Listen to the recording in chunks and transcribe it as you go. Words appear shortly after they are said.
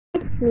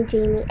it's me,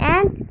 Jamie,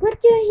 and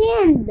What's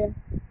your hand?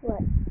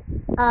 what?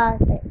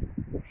 Sorry.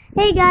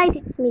 Hey guys,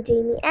 it's me,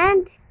 Jamie,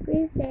 and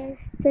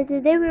Princess. so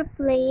today we're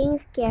playing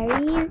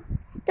scary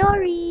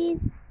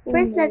stories.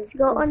 First, my let's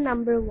go gosh. on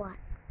number 1.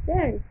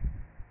 There.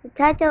 The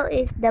title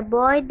is The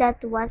Boy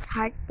That Was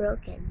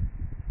Heartbroken.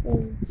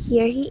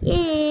 Here he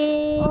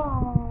is.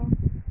 Oh.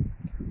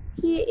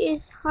 He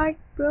is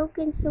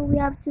heartbroken, so we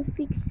have to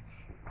fix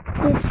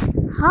his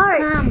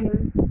heart.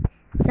 Come.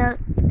 So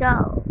let's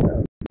go.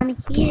 I'm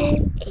here.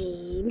 Get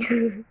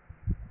in.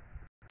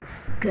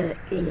 Get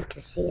in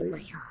to see my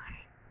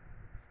heart.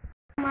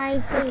 My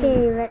hand.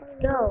 Okay, let's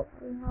go.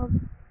 We have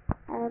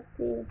a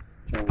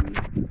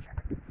question.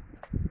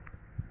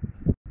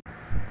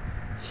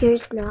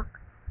 Here's knock.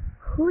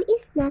 Who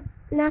is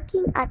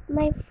knocking at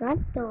my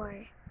front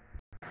door?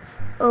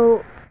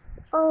 Oh,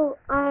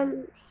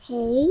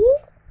 hey?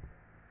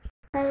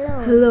 Hello.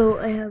 Hello,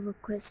 I have a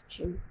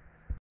question.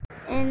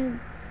 And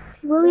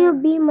Will you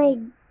be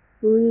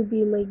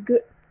my girl?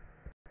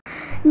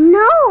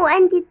 No,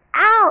 and get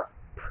out!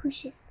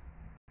 Pushes.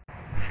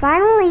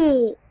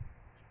 Finally!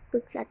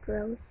 Looks at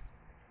Rose.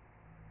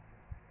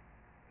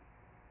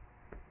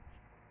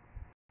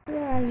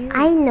 where are you?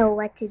 I know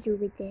what to do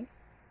with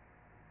this.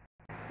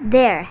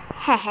 There,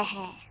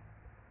 hehehe.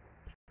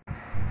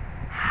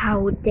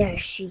 How dare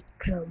she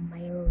throw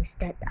my rose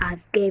that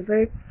I've gave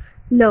her?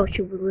 No,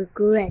 she will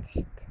regret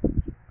it.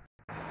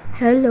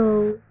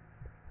 Hello.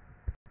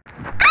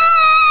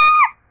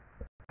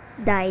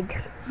 Died.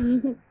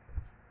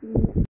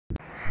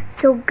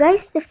 So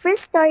guys, the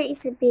first story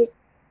is a bit,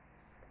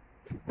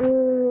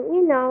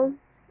 really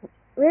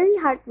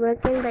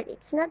heartbroken, but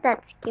it's not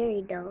that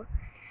scary though.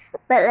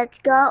 But let's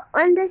go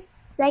on the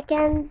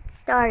second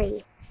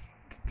story.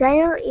 The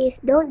title is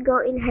Don't Go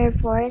in Her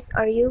Forest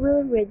or You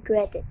Will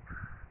Regret It.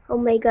 Oh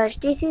my gosh,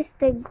 this is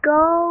the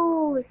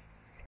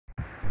ghost.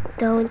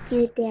 Don't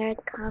you dare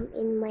come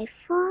in my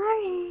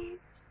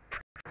forest.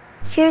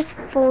 Here's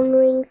phone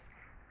rings.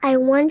 I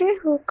wonder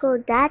who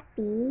could that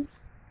be?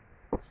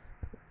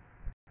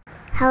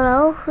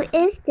 Hello, who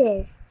is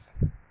this?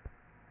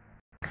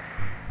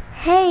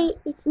 Hey,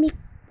 it's me,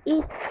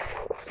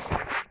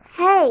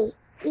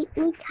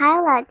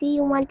 Kyla. Do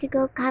you want to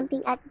go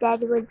camping at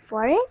Deadwood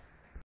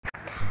Forest?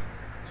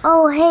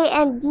 Oh, hey,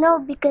 and no,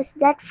 because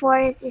that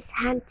forest is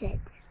haunted.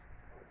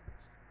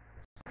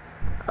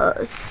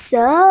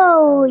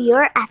 So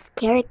you're a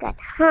scary cat,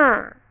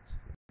 huh?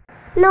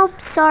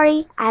 Nope,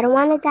 sorry, I don't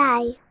wanna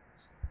die.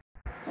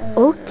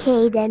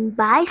 Okay, then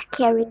bye,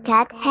 scary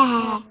cat.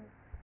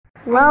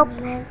 Well,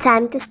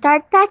 time to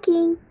start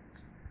packing.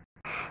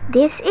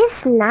 This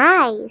is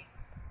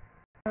nice.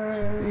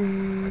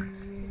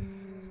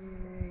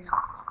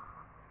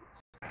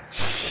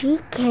 She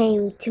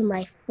came to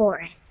my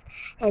forest,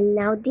 and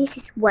now this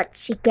is what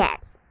she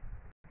gets.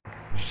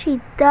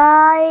 She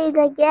died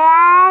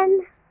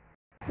again.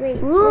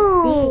 Wait,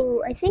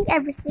 Ooh, what's I think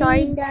every this?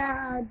 story,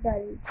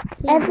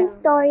 Every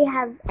story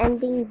have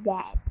ending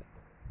dead.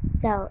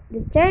 So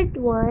the third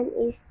one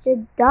is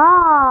the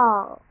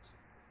doll.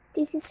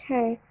 This is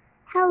her.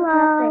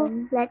 Hello,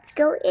 happened? let's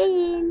go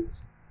in.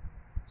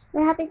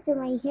 What happened to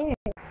my hair?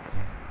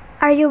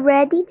 Are you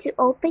ready to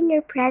open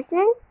your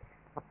present?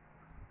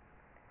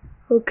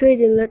 Okay,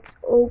 then let's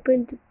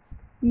open the...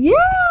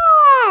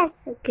 Yes!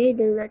 Okay,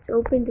 then let's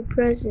open the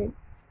present.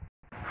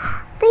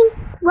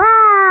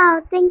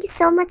 Wow! Thank you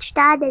so much,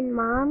 Dad and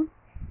Mom.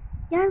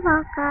 You're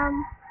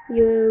welcome.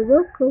 You're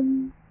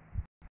welcome.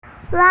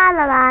 La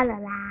la la la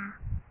la.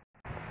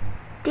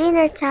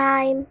 Dinner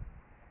time.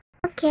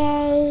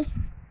 Okay.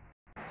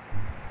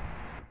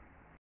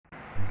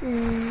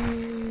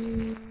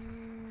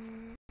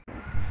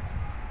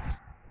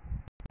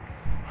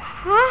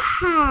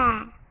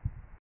 Haha.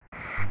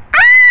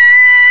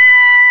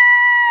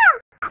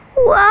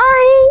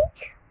 Why?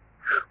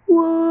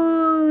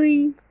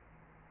 Why?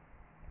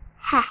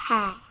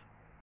 Haha.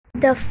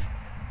 The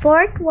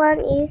fourth one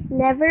is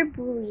never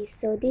bully.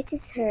 So this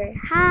is her.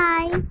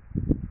 Hi.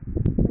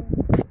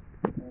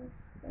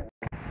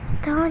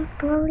 Don't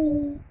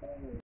bully.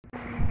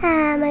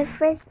 My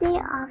first day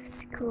off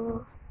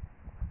school.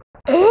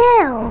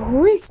 Ew,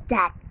 who is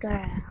that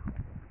girl?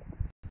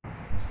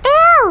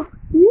 Ew,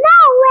 no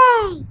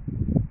way!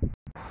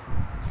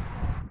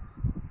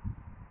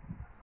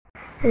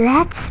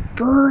 Let's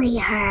bully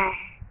her.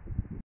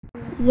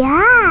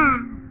 Yeah.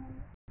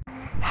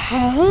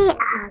 Hey,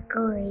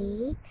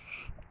 ugly.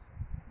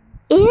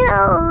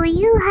 Ew,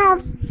 you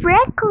have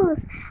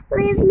freckles.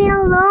 Leave me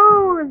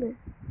alone.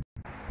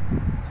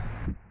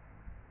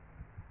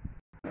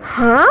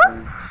 Huh?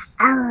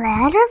 A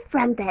letter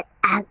from that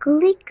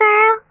ugly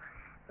girl?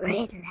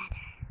 Red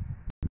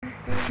letter.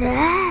 So,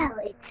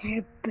 it's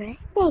her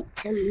birthday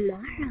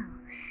tomorrow.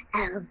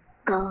 I'll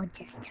go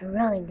just to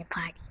ruin the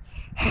party.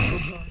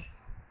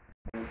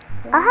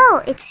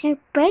 Oh, it's her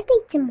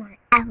birthday tomorrow.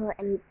 I will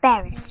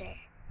embarrass her.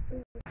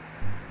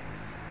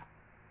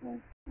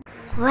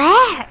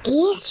 Where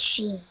is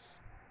she?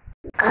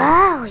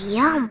 Oh,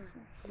 yum.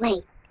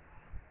 Wait,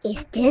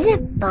 is this a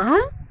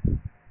bomb?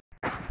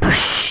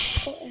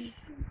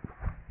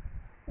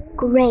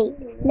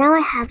 Great, now I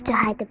have to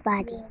hide the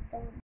body.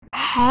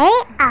 Hey,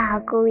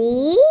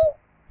 ugly.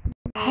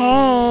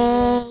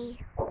 Hey.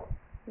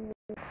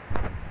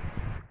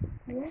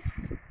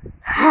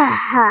 Ha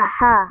ha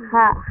ha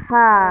ha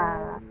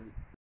ha.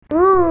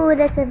 Ooh,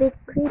 that's a bit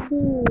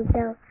creepy.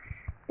 So,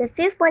 the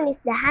fifth one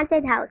is the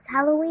Haunted House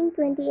Halloween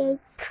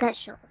 28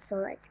 special. So,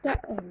 let's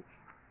get in.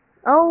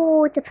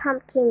 Oh, it's a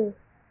pumpkin.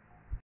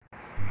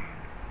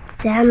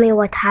 Tell me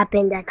what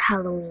happened at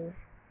Halloween.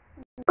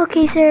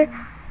 Okay, sir.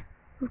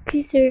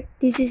 Okay, sir.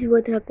 This is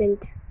what happened.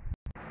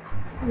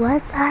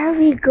 What are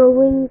we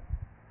going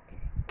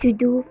to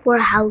do for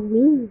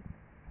Halloween?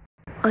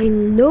 I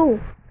know.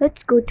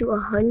 Let's go to a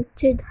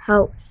haunted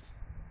house.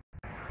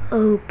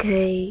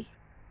 Okay.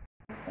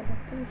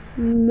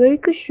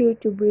 Make sure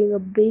to bring a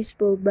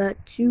baseball bat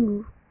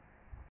too.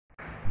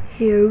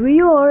 Here we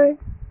are.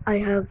 I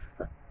have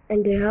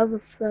a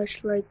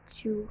flashlight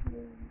too.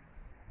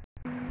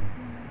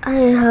 I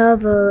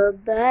have a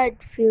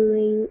bad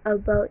feeling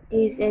about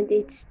this and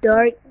it's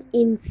dark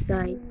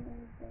inside.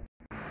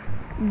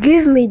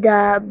 Give me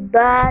the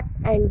bat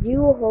and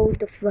you hold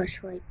the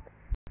flashlight.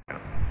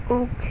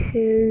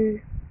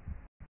 Okay.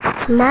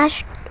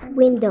 Smashed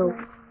window.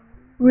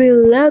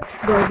 Relax,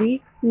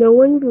 buddy. No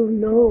one will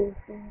know.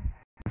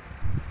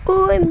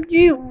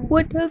 OMG,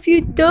 what have you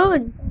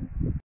done?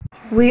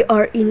 We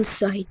are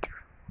inside.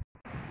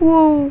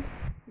 Whoa.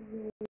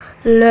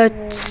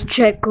 Let's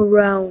check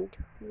around.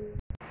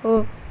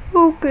 Oh,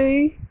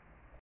 okay.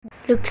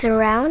 Looks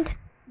around.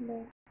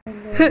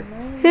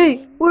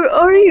 Hey, where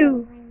are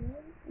you?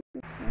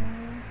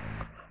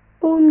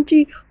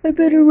 OMG, I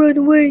better run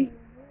away.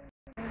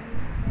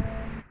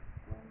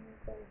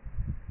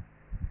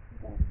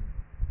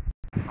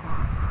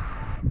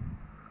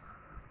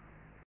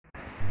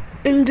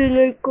 And then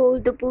I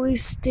called the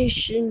police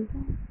station.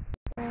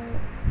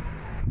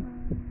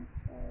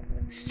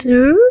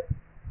 Sir?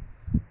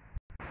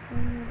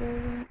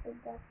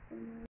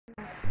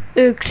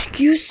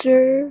 Excuse,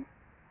 sir.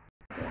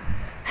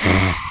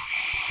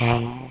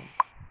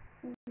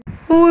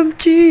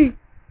 OMG!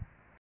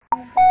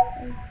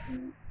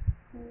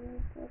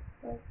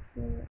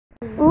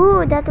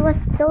 Ooh, that was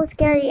so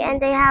scary,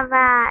 and they have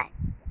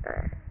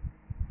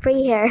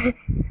free hair.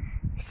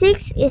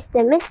 6 is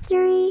the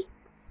mystery.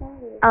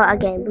 Oh,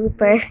 again,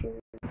 blooper.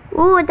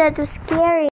 Ooh, that was scary.